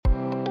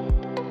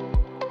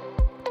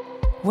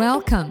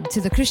Welcome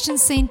to the Christian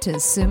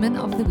Center's Sermon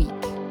of the Week.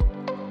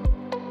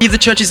 I believe the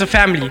church is a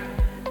family.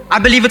 I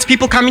believe it's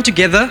people coming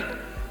together,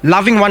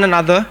 loving one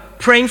another,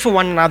 praying for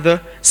one another,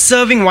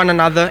 serving one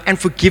another, and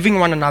forgiving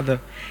one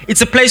another.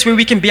 It's a place where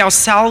we can be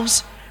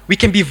ourselves, we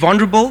can be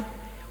vulnerable,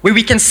 where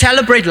we can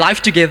celebrate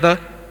life together,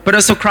 but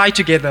also cry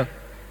together,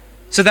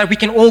 so that we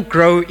can all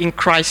grow in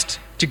Christ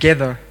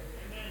together.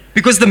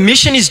 Because the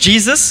mission is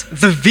Jesus,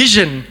 the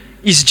vision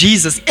is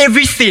Jesus.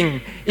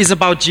 Everything is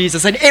about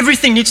Jesus, and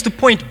everything needs to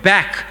point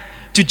back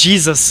to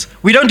Jesus.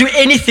 We don't do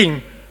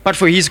anything but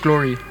for His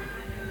glory.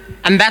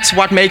 And that's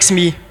what makes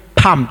me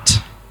pumped.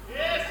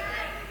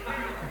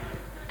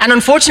 And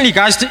unfortunately,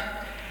 guys, the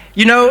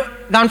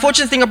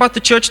unfortunate thing about the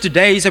church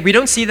today is that we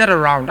don't see that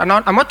around.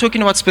 I'm not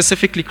talking about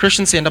specifically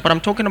Christian Center, but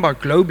I'm talking about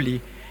globally.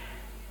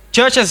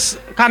 Church has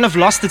kind of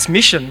lost its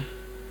mission.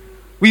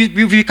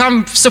 We've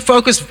become so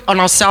focused on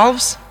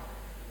ourselves,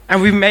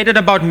 and we've made it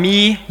about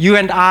me, you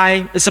and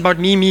I. It's about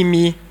me, me,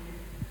 me.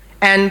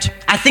 And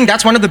I think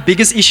that's one of the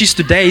biggest issues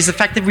today, is the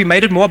fact that we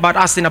made it more about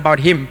us than about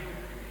Him.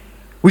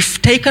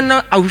 We've taken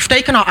our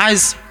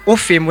eyes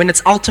off Him when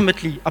it's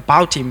ultimately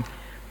about Him.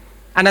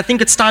 And I think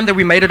it's time that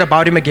we made it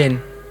about Him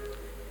again.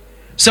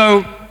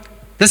 So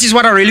this is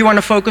what I really want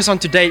to focus on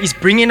today, is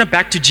bringing it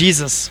back to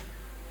Jesus.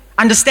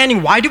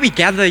 Understanding, why do we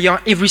gather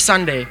here every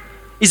Sunday?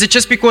 Is it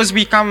just because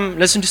we come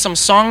listen to some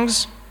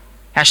songs,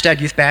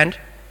 #youth band,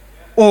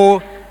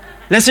 or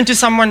listen to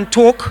someone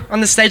talk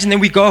on the stage and then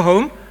we go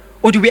home?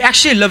 Or do we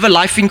actually live a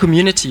life in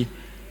community?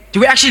 Do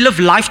we actually live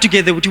life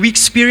together? Do we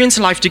experience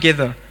life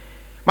together?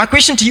 My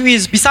question to you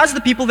is, besides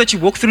the people that you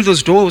walk through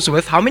those doors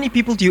with, how many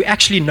people do you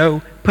actually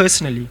know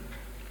personally?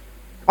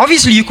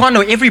 Obviously, you can't know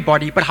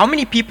everybody, but how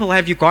many people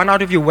have you gone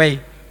out of your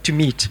way to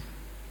meet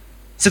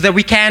so that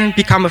we can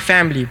become a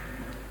family?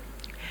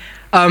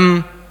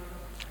 But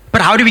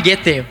how do we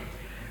get there?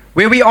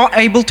 Where we are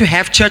able to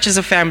have church as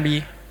a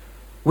family,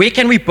 where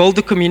can we build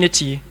a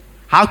community?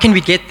 How can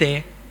we get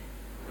there?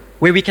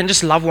 Where we can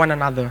just love one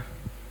another.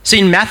 So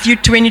in Matthew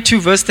 22,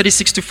 verse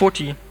 36 to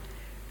 40,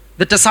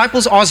 the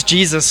disciples asked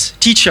Jesus,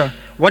 "Teacher,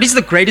 what is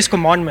the greatest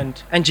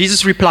commandment?" And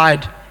Jesus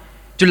replied,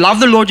 "To love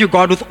the Lord your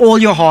God with all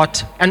your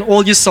heart and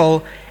all your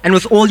soul and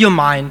with all your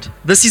mind.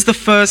 This is the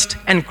first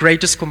and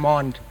greatest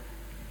command.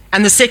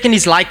 And the second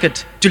is like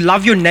it, to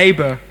love your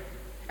neighbor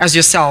as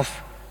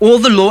yourself. All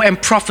the law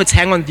and prophets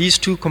hang on these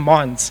two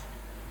commands."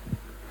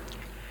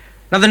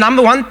 Now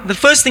the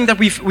first thing that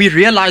we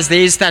realize there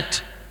is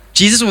that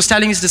Jesus was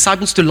telling His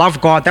disciples to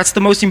love God. That's the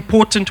most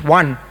important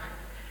one.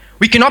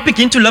 We cannot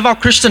begin to live our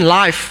Christian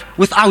life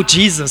without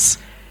Jesus.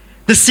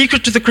 The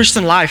secret to the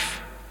Christian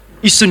life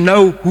is to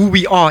know who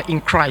we are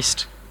in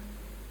Christ.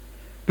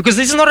 Because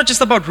this is not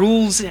just about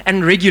rules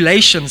and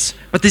regulations,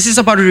 but this is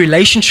about a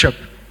relationship.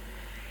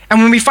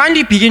 And when we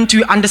finally begin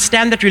to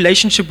understand that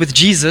relationship with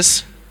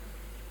Jesus,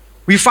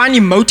 we finally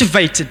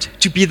motivated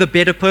to be the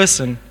better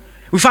person.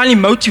 We're finally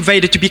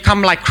motivated to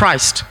become like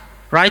Christ,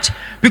 right?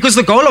 Because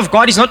the goal of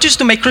God is not just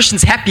to make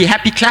Christians happy,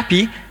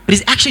 clappy, but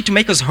it's actually to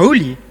make us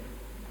holy.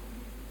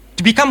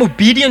 To become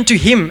obedient to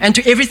Him and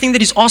to everything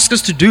that He's asked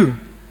us to do.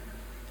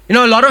 You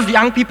know, a lot of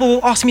young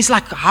people ask me, it's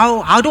like,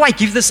 how do I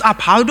give this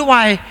up? How do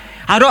I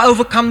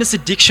overcome this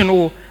addiction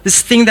or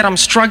this thing that I'm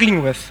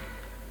struggling with?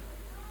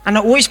 And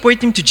I always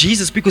point them to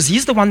Jesus, because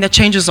He's the one that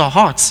changes our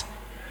hearts.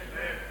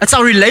 It's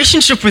our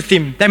relationship with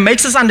Him that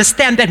makes us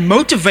understand, that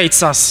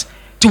motivates us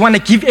to want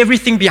to give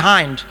everything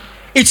behind.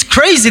 It's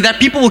crazy that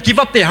people will give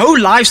up their whole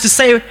lives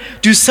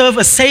to serve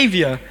a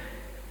Savior.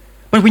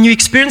 But when you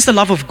experience the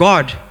love of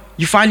God,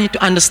 you finally need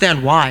to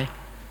understand why.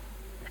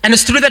 And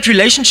it's through that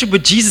relationship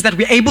with Jesus that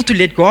we're able to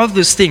let go of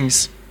those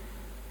things.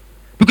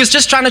 Because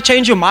just trying to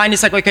change your mind,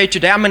 it's like, okay,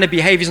 today I'm going to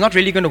behave, is not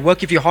really going to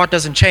work if your heart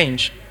doesn't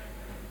change.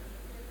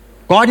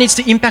 God needs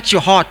to impact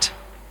your heart.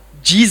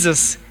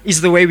 Jesus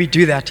is the way we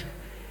do that.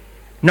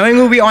 Knowing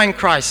who we are in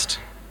Christ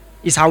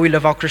is how we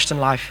live our Christian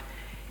life.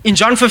 In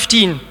John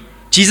 15,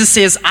 Jesus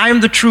says, "I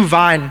am the true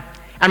vine,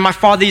 and my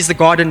Father is the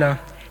gardener.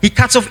 He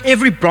cuts off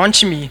every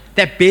branch in me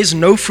that bears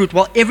no fruit,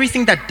 while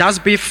everything that does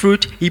bear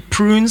fruit, He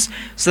prunes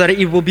so that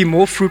it will be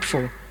more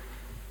fruitful.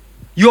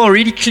 You are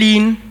already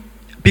clean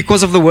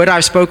because of the word I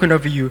have spoken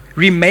over you.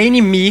 Remain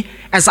in me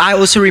as I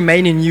also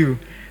remain in you.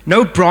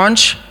 No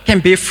branch can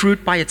bear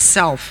fruit by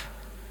itself.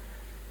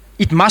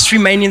 It must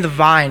remain in the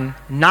vine.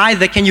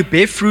 Neither can you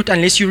bear fruit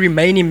unless you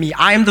remain in me.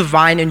 I am the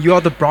vine and you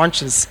are the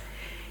branches.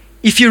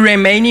 If you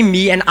remain in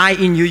me and I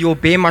in you, you'll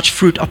bear much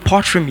fruit.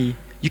 Apart from me,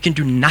 you can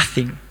do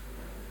nothing."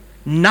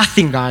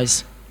 Nothing,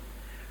 guys.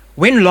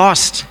 When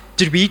last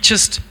did we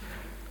just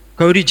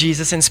go to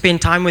Jesus and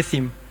spend time with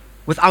Him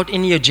without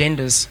any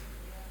agendas,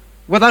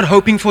 without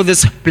hoping for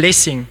this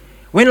blessing?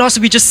 When last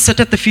did we just sit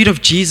at the feet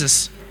of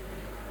Jesus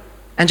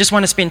and just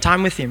want to spend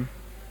time with Him?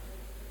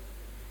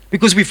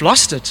 Because we've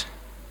lost it.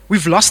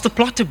 We've lost the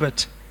plot a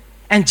bit.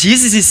 And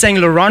Jesus is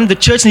saying, "Laurent, the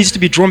church needs to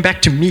be drawn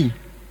back to me.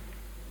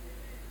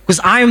 Because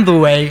I am the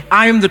way,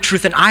 I am the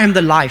truth, and I am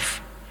the life."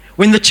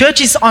 When the church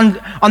is on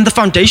the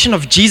foundation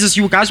of Jesus,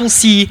 you guys will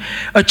see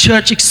a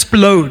church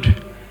explode.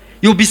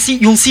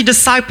 You'll see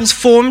disciples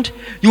formed.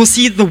 You'll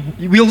see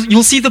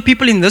the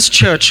people in this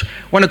church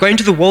want to go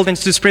into the world and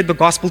to spread the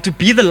gospel, to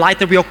be the light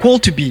that we are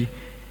called to be.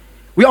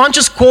 We aren't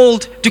just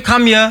called to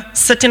come here,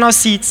 sit in our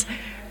seats,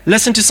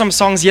 listen to some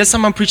songs, hear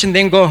someone preach, and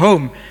then go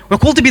home. We're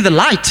called to be the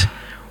light.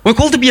 We're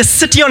called to be a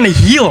city on a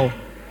hill.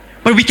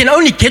 But we can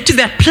only get to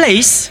that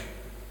place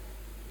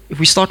if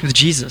we start with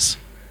Jesus.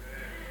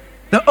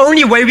 The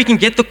only way we can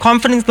get the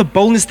confidence, the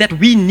boldness that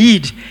we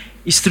need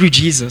is through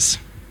Jesus.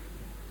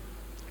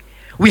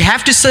 We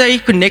have to stay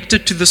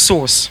connected to the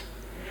source.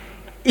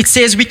 It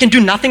says we can do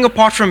nothing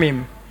apart from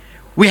Him.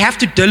 We have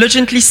to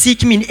diligently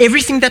seek Him in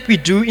everything that we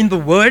do, in the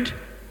Word,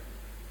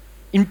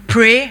 in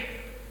prayer,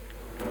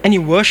 and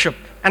in worship.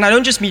 And I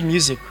don't just mean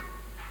music,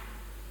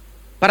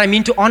 but I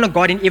mean to honor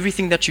God in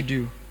everything that you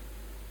do.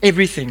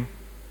 Everything.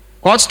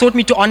 God's taught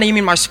me to honor Him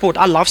in my sport.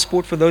 I love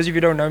sport, for those of you who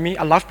don't know me.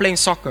 I love playing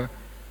soccer.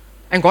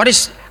 And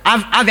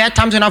I've had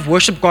times when I've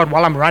worshipped God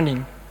while I'm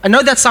running. I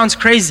know that sounds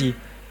crazy,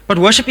 but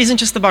worship isn't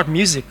just about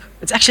music.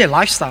 It's actually a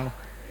lifestyle.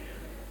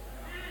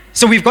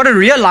 So we've got to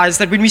realize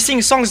that when we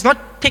sing songs, it's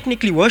not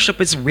technically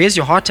worship, it's where's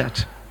your heart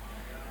at?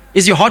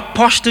 Is your heart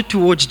postured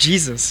towards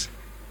Jesus?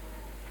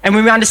 And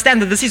when we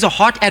understand that this is a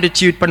heart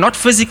attitude, but not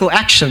physical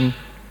action,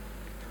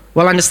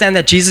 we'll understand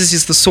that Jesus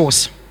is the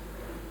source.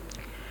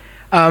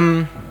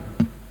 The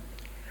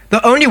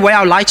only way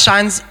our light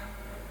shines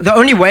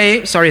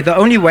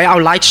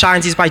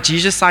is by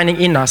Jesus shining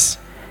in us.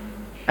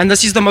 And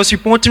this is the most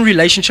important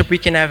relationship we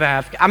can ever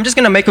have. I'm just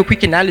going to make a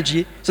quick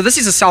analogy. So this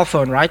is a cell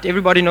phone, right?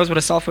 Everybody knows what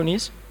a cell phone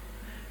is?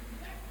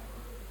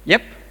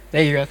 Yep.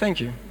 There you go. Thank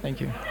you.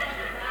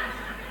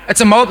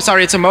 It's a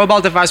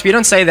mobile device. We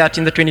don't say that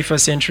in the 21st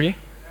century.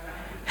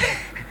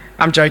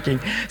 I'm joking.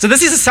 So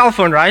this is a cell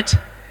phone, right?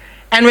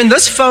 And when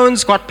this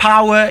phone's got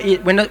power,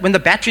 when the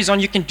battery's on,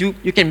 you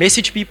can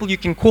message people, you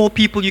can call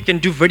people, you can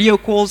do video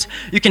calls,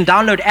 you can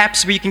download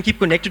apps where you can keep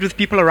connected with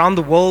people around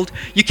the world,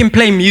 you can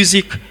play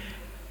music,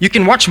 you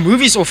can watch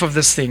movies off of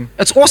this thing.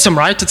 It's awesome,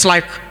 right? It's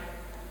like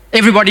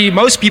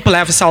most people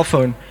have a cell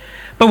phone.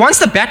 But once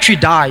the battery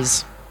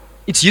dies,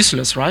 it's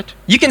useless, right?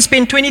 You can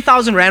spend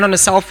 20,000 Rand on a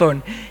cell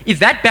phone. If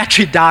that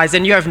battery dies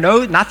and you have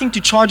nothing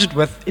to charge it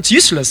with, it's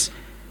useless.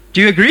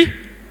 Do you agree?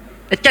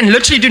 It can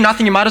literally do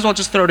nothing. You might as well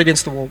just throw it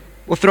against the wall,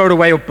 or throw it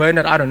away, or burn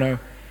it, I don't know.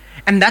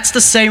 And that's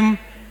the same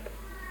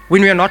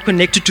when we are not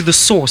connected to the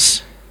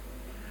source.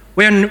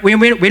 When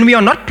we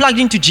are not plugged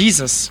into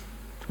Jesus,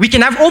 we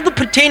can have all the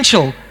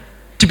potential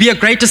to be a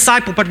great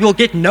disciple, but we'll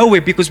get nowhere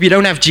because we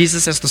don't have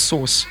Jesus as the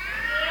source.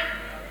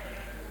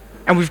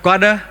 And we've got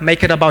to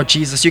make it about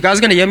Jesus. You guys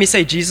are going to hear me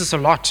say Jesus a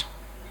lot,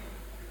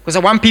 because I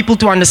want people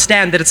to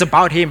understand that it's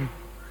about Him.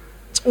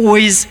 It's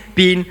always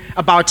been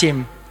about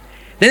Him.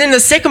 Then in the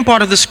second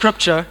part of the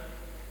scripture,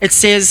 it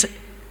says,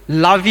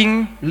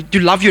 to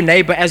love your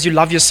neighbor as you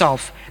love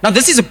yourself. Now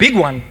this is a big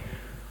one,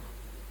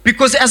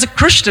 because as a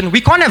Christian, we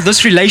can't have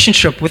this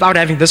relationship without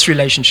having this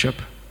relationship.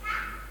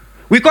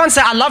 We can't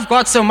say, I love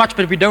God so much,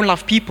 but we don't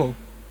love people.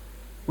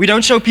 We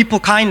don't show people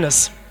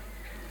kindness.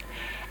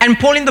 And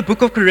Paul in the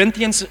book of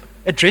Corinthians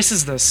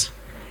addresses this.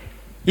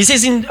 He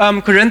says in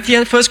 1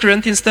 Corinthians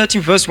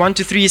 13, verse 1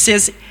 to 3, he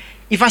says,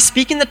 if I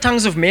speak in the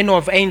tongues of men or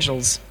of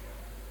angels,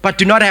 but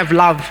do not have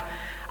love,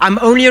 I'm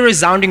only a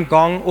resounding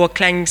gong or a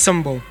clanging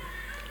cymbal.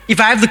 If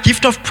I have the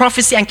gift of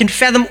prophecy and can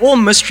fathom all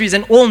mysteries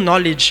and all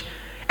knowledge,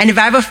 and if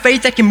I have a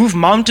faith that can move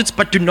mountains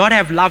but do not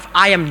have love,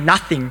 I am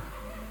nothing.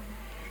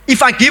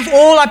 If I give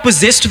all I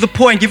possess to the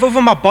poor and give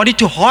over my body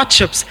to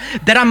hardships,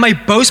 that I may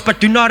boast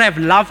but do not have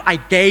love, I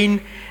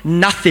gain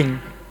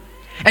nothing.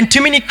 And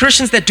too many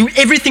Christians that do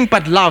everything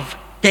but love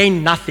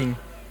gain nothing.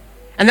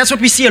 And that's what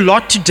we see a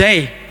lot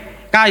today.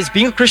 Guys,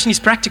 being a Christian is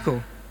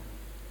practical.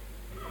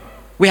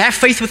 We have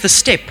faith with a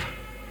step.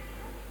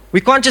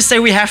 We can't just say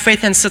we have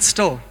faith and sit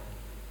still.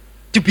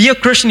 To be a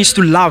Christian is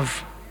to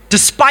love,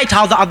 despite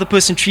how the other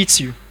person treats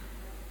you.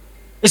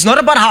 It's not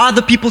about how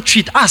other people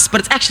treat us, but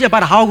it's actually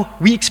about how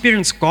we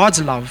experience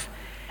God's love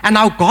and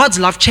how God's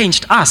love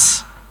changed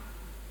us.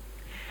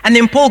 And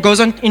then Paul goes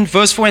on in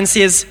verse 4 and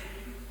says,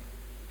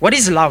 what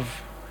is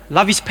love?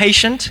 Love is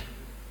patient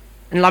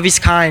and love is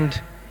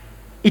kind.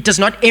 It does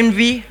not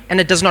envy and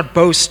it does not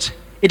boast.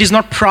 It is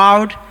not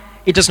proud.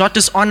 It does not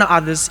dishonor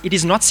others. It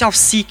is not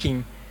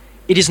self-seeking.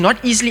 It is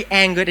not easily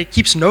angered. It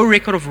keeps no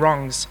record of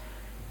wrongs.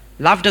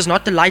 Love does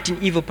not delight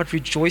in evil, but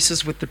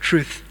rejoices with the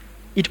truth.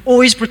 It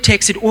always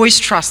protects, it always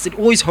trusts, it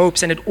always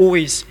hopes, and it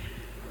always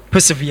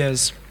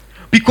perseveres.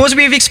 Because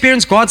we have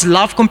experienced God's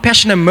love,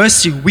 compassion, and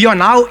mercy, we are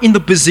now in the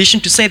position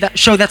to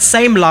show that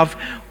same love,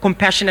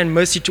 compassion, and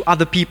mercy to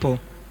other people.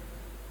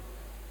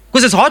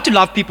 Because it's hard to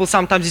love people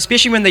sometimes,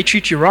 especially when they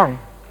treat you wrong.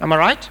 Am I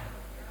right?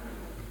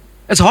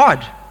 It's hard.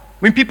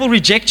 When people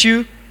reject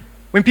you,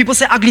 when people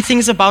say ugly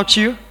things about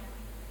you,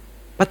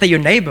 but they're your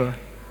neighbor.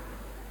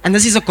 And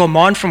this is a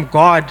command from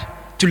God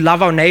to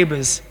love our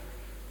neighbors.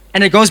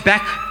 And it goes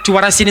back to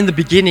what I said in the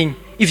beginning.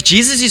 If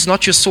Jesus is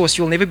not your source,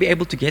 you'll never be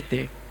able to get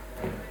there.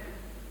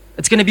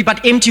 It's going to be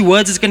but empty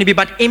words. It's going to be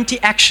but empty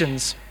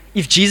actions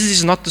if Jesus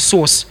is not the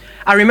source.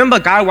 I remember a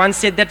guy once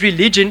said that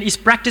religion is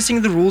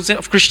practicing the rules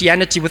of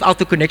Christianity without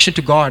the connection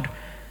to God.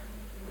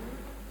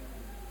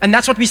 And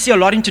that's what we see a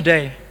lot in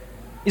today,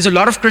 is a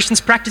lot of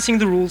Christians practicing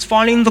the rules,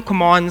 following the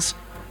commands,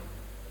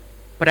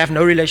 but have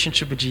no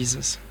relationship with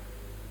Jesus.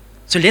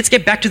 So let's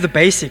get back to the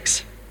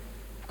basics,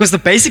 because the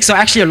basics are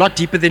actually a lot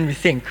deeper than we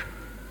think.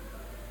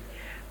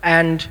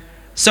 And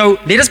so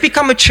let us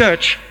become a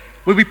church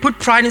where we put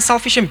pride and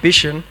selfish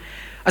ambition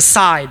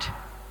aside,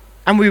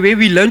 and where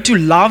we learn to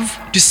love,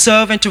 to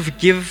serve, and to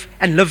forgive,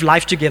 and live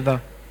life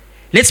together.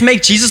 Let's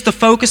make Jesus the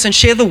focus and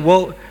share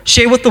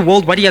with the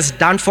world what he has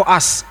done for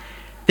us.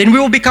 Then we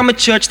will become a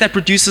church that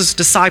produces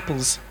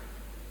disciples,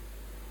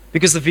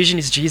 because the vision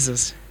is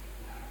Jesus.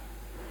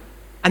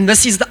 And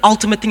this is the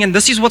ultimate thing, and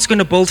this is what's going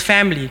to build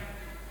family,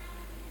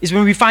 is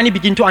when we finally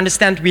begin to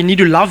understand we need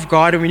to love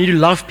God and we need to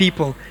love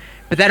people.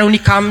 But that only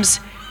comes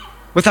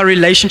with our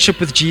relationship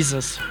with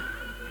Jesus.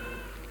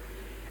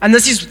 And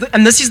this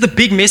is the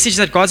big message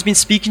that God's been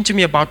speaking to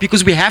me about,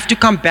 because we have to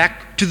come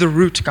back to the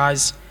root,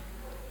 guys.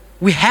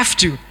 We have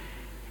to.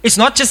 It's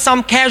not just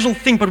some casual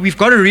thing, but we've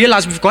got to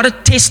realize, we've got to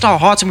test our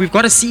hearts, and we've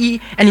got to see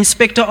and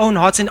inspect our own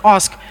hearts and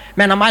ask,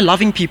 man, am I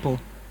loving people?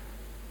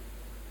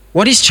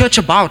 What is church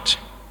about?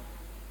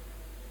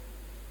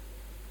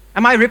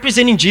 Am I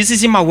representing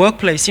Jesus in my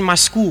workplace, in my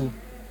school?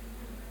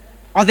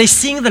 Are they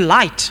seeing the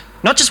light?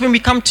 Not just when we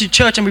come to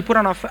church and we put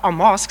on our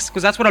masks,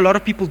 because that's what a lot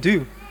of people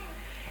do.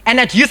 And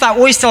at youth, I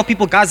always tell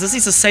people, guys, this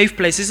is a safe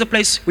place. This is a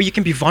place where you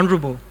can be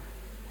vulnerable.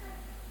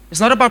 It's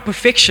not about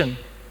perfection,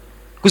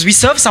 because we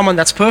serve someone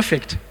that's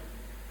perfect.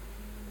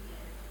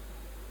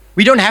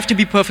 We don't have to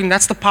be perfect.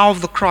 That's the power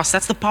of the cross.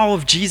 That's the power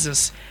of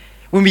Jesus.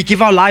 When we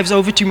give our lives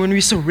over to him, when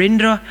we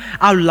surrender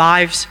our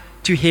lives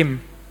to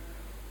him.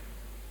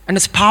 And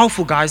it's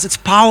powerful, guys. It's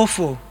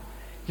powerful.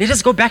 Let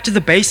us go back to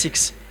the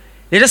basics.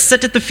 Let us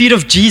sit at the feet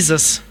of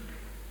Jesus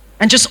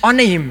and just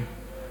honor him,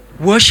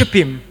 worship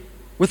him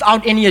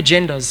without any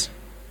agendas.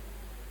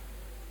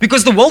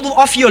 Because the world will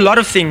offer you a lot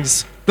of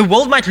things. The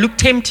world might look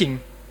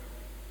tempting.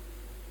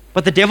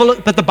 But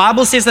the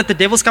Bible says that the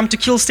devil's come to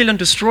kill, steal, and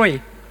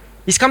destroy.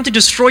 He's come to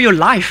destroy your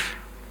life.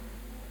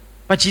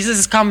 But Jesus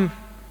has come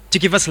to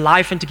give us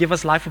life, and to give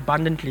us life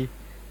abundantly.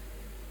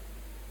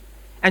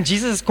 And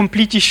Jesus has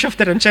completely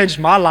shifted and changed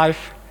my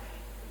life.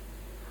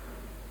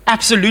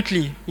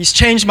 Absolutely. He's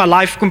changed my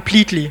life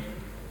completely.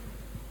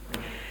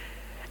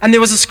 And there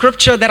was a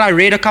scripture that I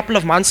read a couple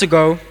of months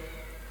ago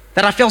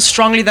that I felt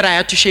strongly that I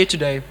had to share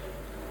today.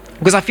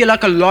 Because I feel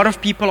like a lot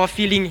of people are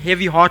feeling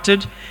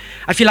heavy-hearted.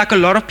 I feel like a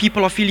lot of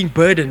people are feeling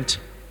burdened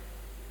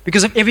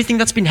because of everything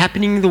that's been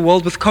happening in the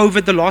world with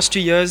COVID the last 2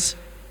 years.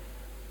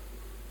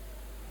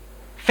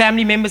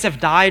 Family members have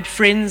died,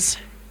 friends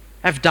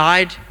have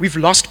died, we've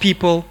lost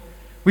people,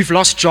 we've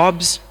lost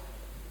jobs.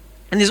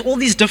 And there's all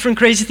these different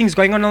crazy things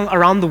going on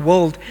around the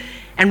world,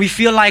 and we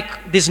feel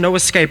like there's no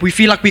escape. We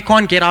feel like we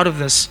can't get out of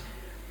this.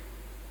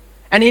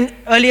 And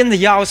early in the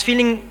year, I was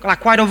feeling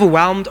like quite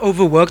overwhelmed,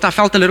 overworked. I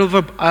felt a little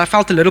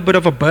bit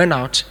of a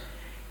burnout.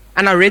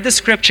 And I read the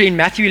scripture in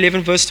Matthew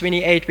 11, verse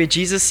 28, where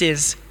Jesus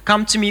says,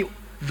 "Come to me,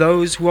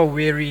 those who are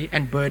weary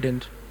and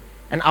burdened,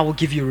 and I will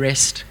give you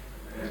rest."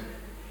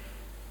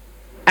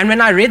 And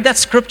when I read that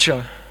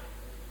scripture,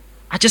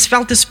 I just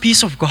felt this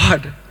peace of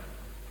God.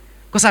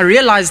 Because I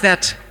realized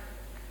that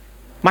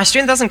my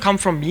strength doesn't come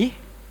from me.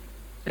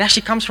 It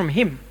actually comes from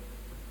him.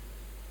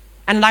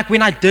 And like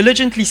when I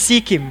diligently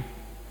seek him,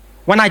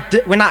 when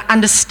I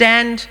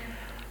understand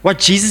what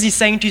Jesus is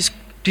saying to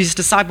his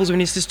disciples when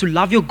he says to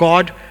love your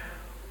God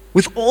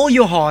with all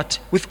your heart,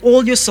 with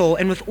all your soul,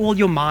 and with all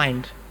your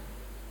mind,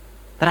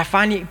 that I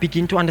finally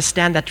begin to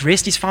understand that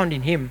rest is found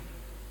in him.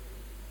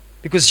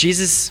 Because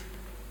Jesus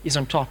is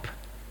on top.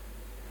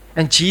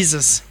 And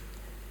Jesus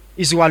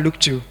is who I look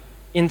to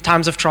in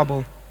times of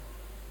trouble.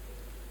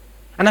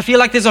 And I feel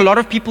like there's a lot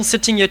of people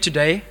sitting here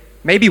today,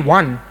 maybe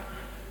one,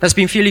 that's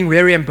been feeling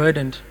weary and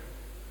burdened.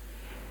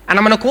 And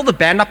I'm going to call the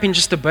band up in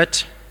just a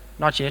bit.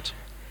 Not yet.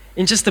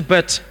 In just a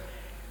bit.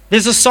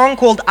 There's a song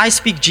called I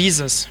Speak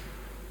Jesus.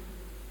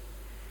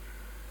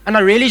 And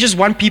I really just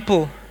want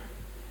people,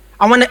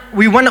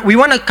 we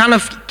want to kind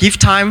of give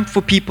time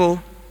for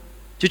people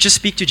to just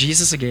speak to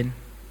Jesus again.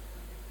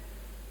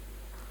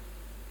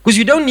 Because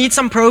you don't need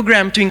some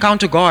program to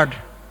encounter God.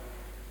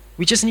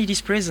 We just need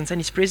his presence, and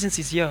his presence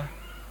is here.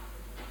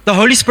 The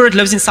Holy Spirit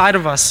lives inside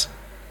of us.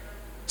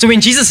 So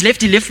when Jesus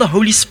left, he left the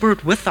Holy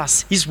Spirit with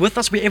us. He's with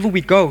us wherever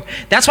we go.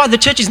 That's why the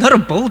church is not a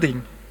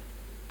building,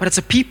 but it's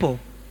a people.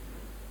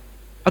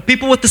 A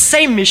people with the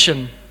same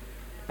mission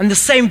and the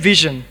same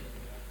vision.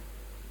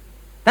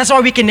 That's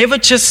why we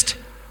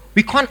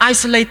can't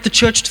isolate the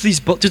church to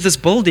this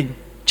building.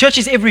 Church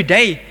is every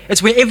day.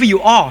 It's wherever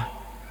you are.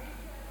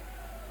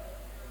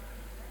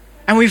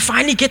 And we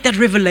finally get that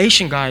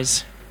revelation,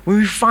 guys. When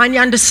we finally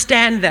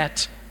understand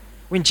that,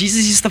 when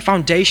Jesus is the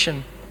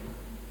foundation,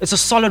 it's a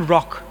solid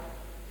rock.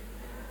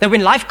 That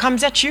when life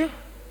comes at you,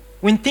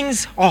 when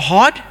things are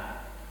hard,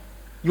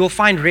 you will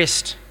find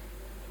rest.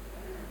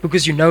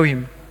 Because you know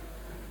him,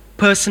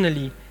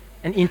 personally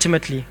and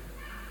intimately.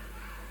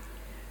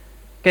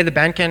 Okay, the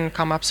band can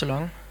come up so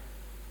long.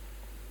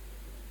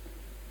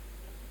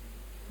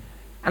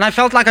 And I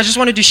felt like I just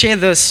wanted to share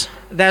this,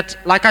 that,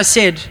 like I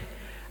said,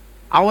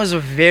 I was a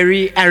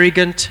very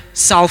arrogant,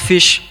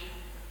 selfish,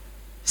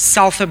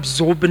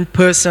 self-absorbent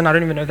person. I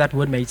don't even know if that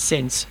word made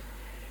sense.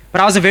 But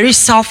I was a very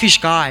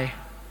selfish guy.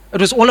 It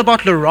was all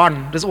about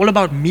Laron. It was all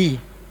about me.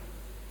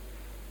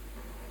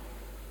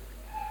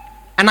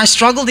 And I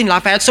struggled in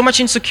life. I had so much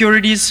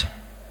insecurities.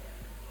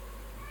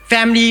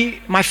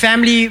 My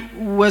family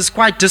was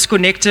quite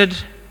disconnected.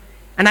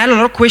 And I had a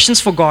lot of questions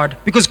for God.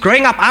 Because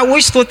growing up, I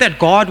always thought that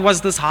God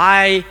was this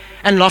high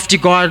and lofty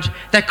God.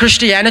 That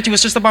Christianity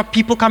was just about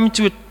people coming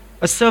to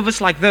a service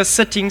like this,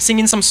 sitting,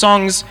 singing some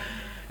songs,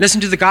 listen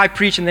to the guy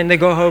preach, and then they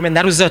go home, and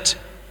that was it.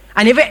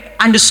 I never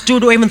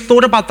understood or even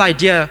thought about the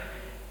idea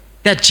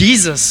that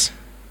Jesus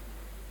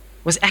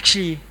was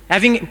actually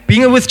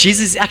being with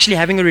Jesus is actually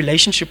having a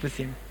relationship with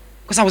him.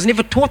 Because I was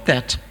never taught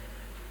that.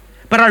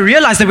 But I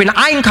realized that when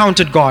I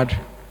encountered God,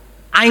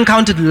 I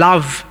encountered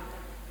love.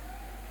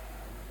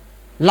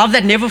 Love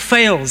that never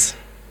fails.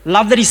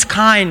 Love that is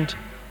kind,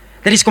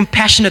 that is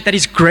compassionate, that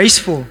is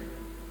graceful.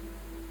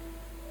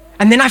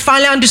 And then I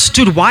finally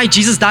understood why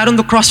Jesus died on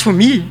the cross for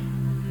me.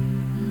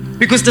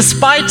 Because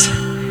despite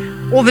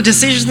all the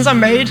decisions I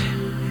made,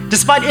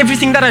 despite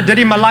everything that I did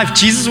in my life,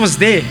 Jesus was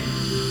there.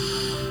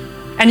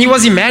 And he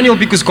was Emmanuel,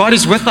 because God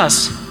is with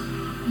us.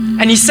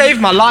 And he saved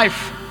my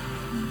life.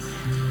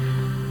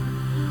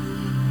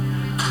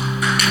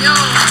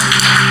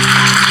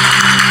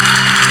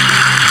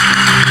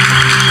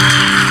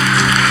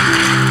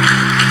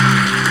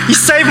 He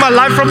saved my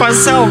life from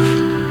myself.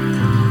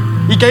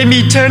 He gave me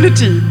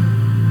eternity.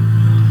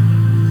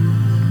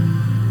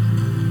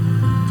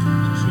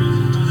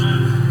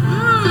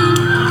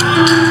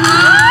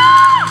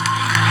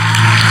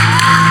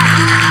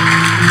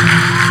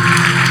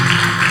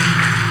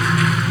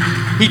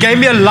 He gave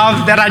me a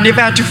love that I never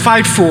had to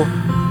fight for,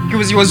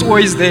 because he was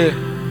always there.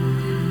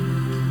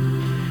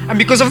 And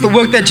because of the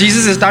work that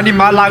Jesus has done in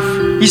my life,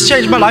 he's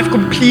changed my life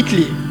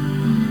completely.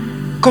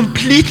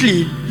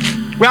 Completely.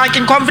 Where I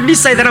can confidently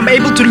say that I'm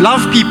able to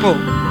love people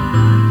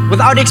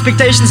without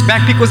expectations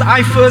back, because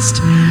I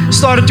first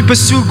started to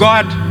pursue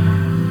God.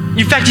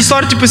 In fact, he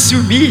started to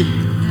pursue me.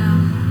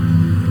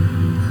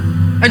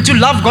 And to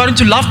love God and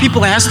to love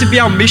people has to be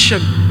our mission.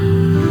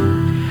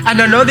 And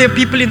I know there are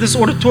people in this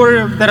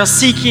auditorium that are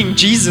seeking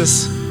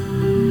Jesus,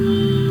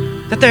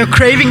 that they are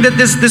craving that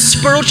this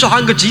spiritual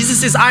hunger.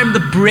 Jesus says, I am the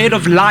bread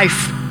of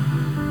life.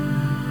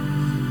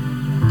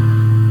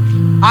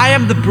 I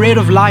am the bread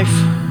of life.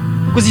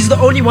 Because he's the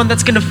only one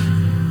that's going to,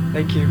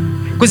 thank you.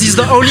 Because he's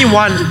the only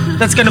one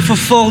that's going to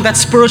fulfill that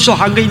spiritual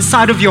hunger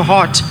inside of your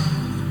heart.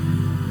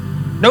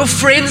 No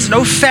friends,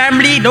 no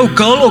family, no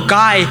girl or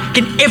guy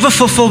can ever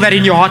fulfill that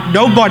in your heart.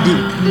 Nobody,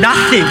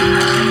 nothing.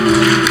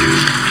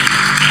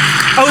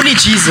 Only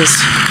Jesus.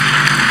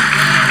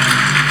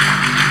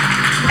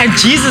 And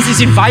Jesus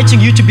is inviting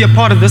you to be a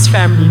part of this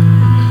family.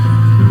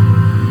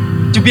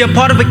 To be a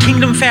part of a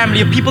kingdom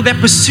family, of people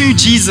that pursue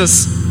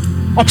Jesus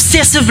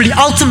obsessively,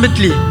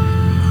 ultimately.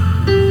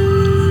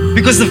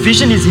 Because the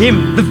vision is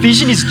him. The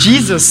vision is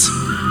Jesus.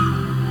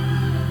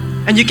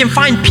 And you can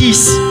find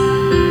peace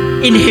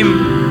in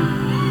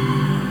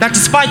him. That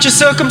despite your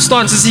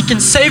circumstances, he can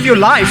save your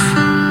life.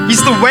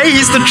 He's the way,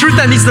 he's the truth,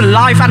 and he's the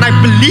life. And I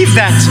believe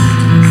that.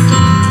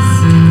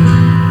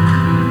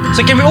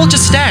 So can we all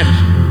just stand?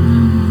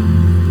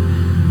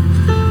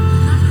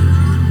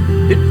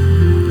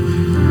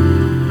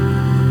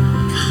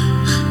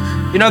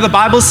 You know, the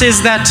Bible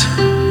says that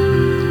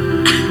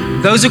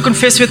those who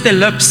confess with their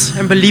lips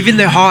and believe in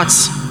their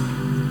hearts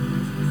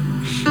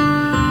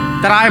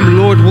that I am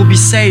Lord will be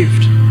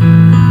saved.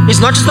 It's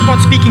not just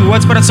about speaking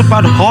words, but it's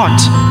about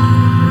heart.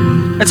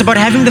 It's about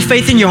having the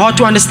faith in your heart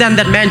to understand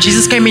that, man,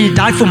 Jesus came and he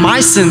died for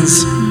my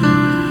sins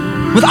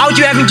without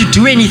you having to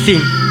do anything,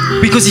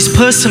 because he's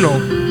personal.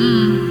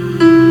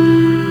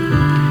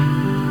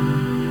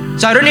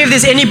 So I don't know if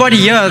there's anybody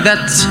here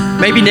that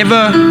maybe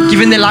never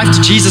given their life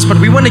to Jesus, but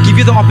we want to give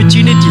you the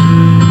opportunity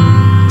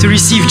to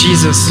receive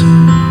Jesus.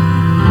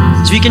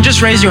 So you can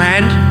just raise your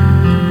hand.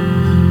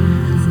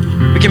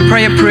 We can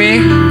pray a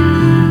prayer.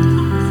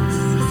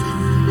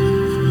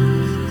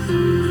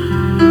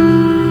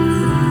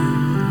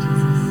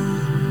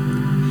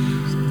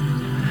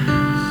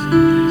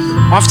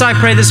 After I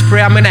pray this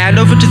prayer, I'm going to hand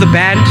over to the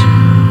band.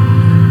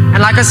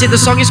 And like I said, the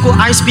song is called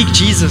I Speak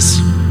Jesus.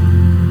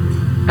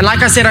 And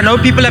like I said, I know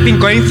people have been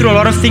going through a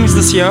lot of things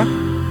this year,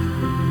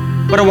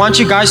 but I want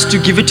you guys to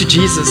give it to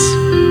Jesus.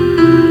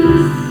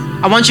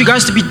 I want you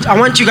guys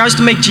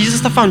to make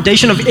Jesus the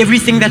foundation of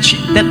everything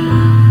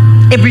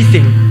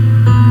everything.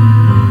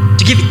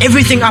 To give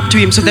everything up to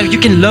him so that you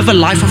can live a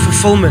life of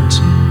fulfillment.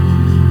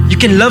 You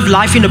can live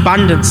life in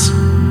abundance.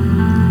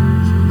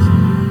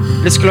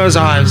 Let's close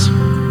our eyes.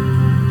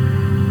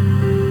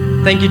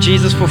 Thank you,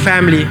 Jesus, for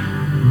family.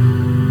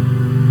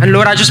 And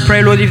Lord, I just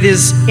pray, Lord, if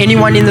there's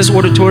anyone in this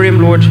auditorium,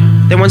 Lord,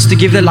 that wants to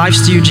give their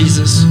lives to you,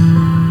 Jesus,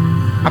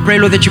 I pray,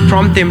 Lord, that you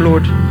prompt them,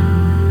 Lord.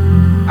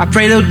 I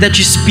pray, Lord, that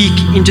you speak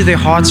into their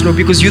hearts, Lord,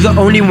 because you're the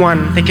only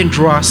one that can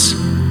draw us.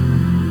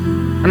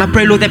 And I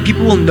pray, Lord, that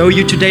people will know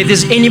you today. If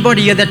there's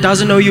anybody here that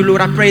doesn't know you, Lord,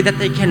 I pray that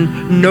they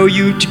can know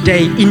you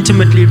today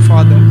intimately,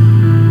 Father,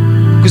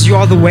 because you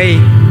are the way.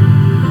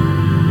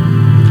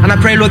 And I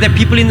pray, Lord, that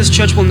people in this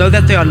church will know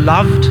that they are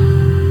loved,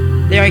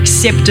 they are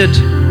accepted.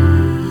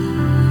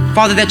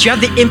 Father, that you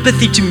have the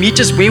empathy to meet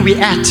us where we're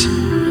at,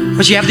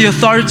 but you have the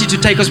authority to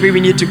take us where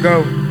we need to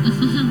go.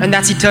 And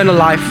that's eternal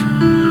life.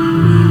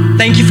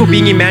 Thank you for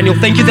being Emmanuel.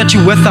 Thank you that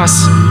you're with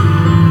us.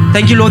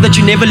 Thank you, Lord, that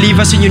you never leave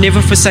us and you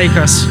never forsake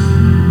us.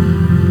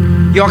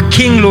 You are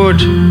King,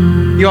 Lord.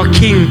 You are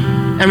King.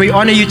 And we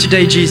honor you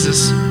today,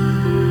 Jesus.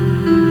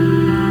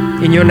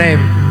 In your name,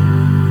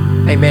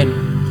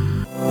 amen.